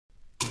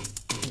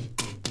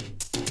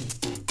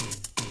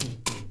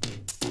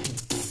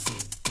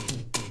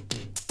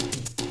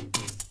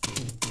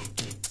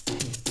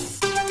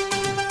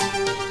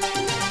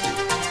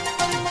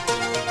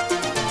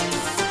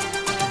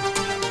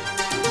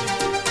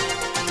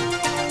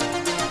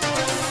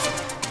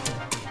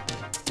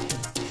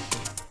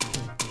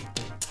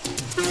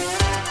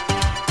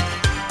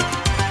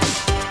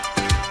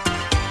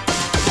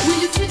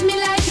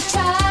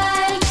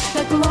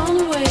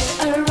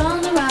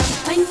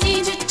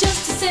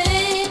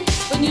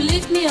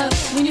me up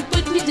when you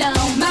put me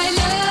down. My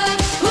love,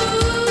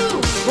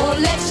 ooh, won't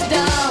let you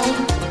down.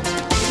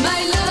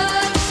 My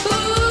love,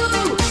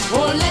 ooh,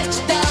 won't let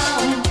you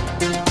down.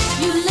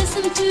 You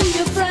listen to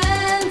your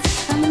friends,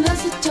 I'm not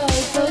a toy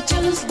for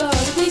jealous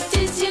boys. We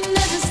tease you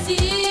never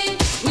see,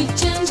 we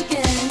change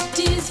again,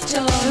 tease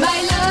joy. My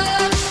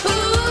love,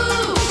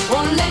 ooh,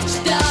 won't let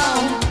you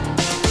down.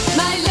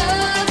 My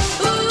love,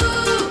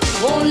 ooh,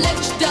 won't let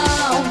you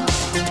down.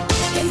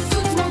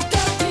 Écoute mon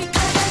cœur qui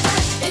bat,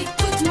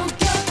 écoute mon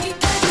cœur qui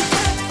bat.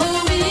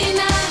 Oh in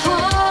our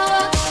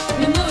heart,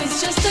 we know it's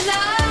just a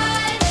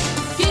lie,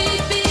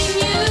 keeping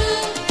you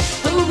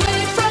away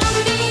from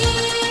me.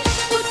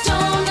 Put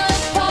on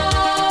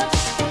apart,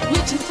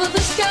 reaching for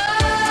the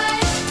sky.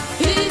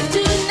 If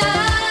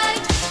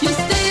tonight you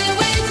stay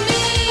with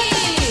me,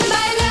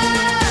 my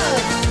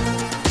love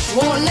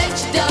won't let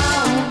you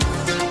down.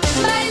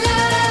 My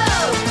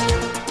love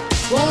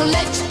won't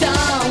let you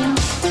down.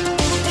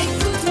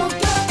 Écoute mon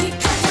cœur qui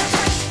bat,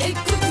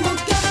 écoute mon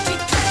cœur qui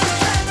bat.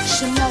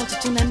 Je meurs de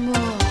ton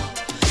amour,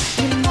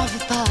 ne m'en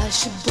veux pas,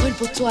 je brûle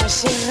pour toi,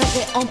 j'ai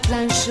rêvé en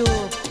plein jour.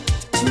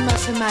 Tu m'as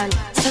fait mal,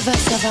 ça va,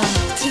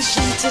 t'es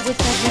gentil de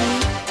ta vie.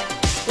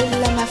 Et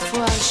là ma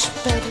foi, je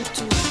perds de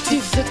tout. Tu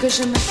veux que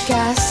je me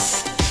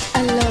casse,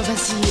 alors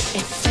vas-y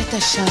et fais ta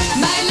chance.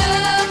 My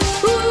love,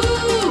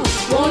 ooh,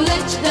 won't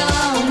let you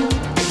down.